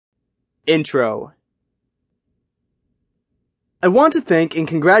Intro. I want to thank and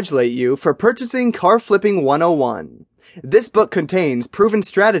congratulate you for purchasing Car Flipping 101. This book contains proven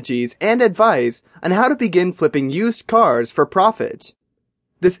strategies and advice on how to begin flipping used cars for profit.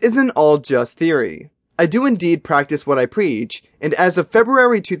 This isn't all just theory. I do indeed practice what I preach, and as of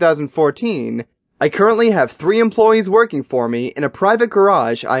February 2014, I currently have 3 employees working for me in a private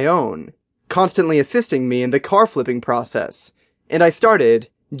garage I own, constantly assisting me in the car flipping process, and I started,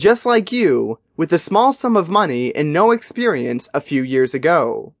 just like you, with a small sum of money and no experience a few years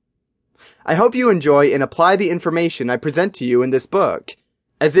ago. I hope you enjoy and apply the information I present to you in this book,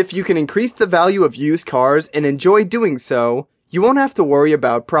 as if you can increase the value of used cars and enjoy doing so, you won't have to worry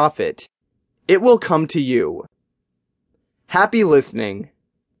about profit. It will come to you. Happy listening.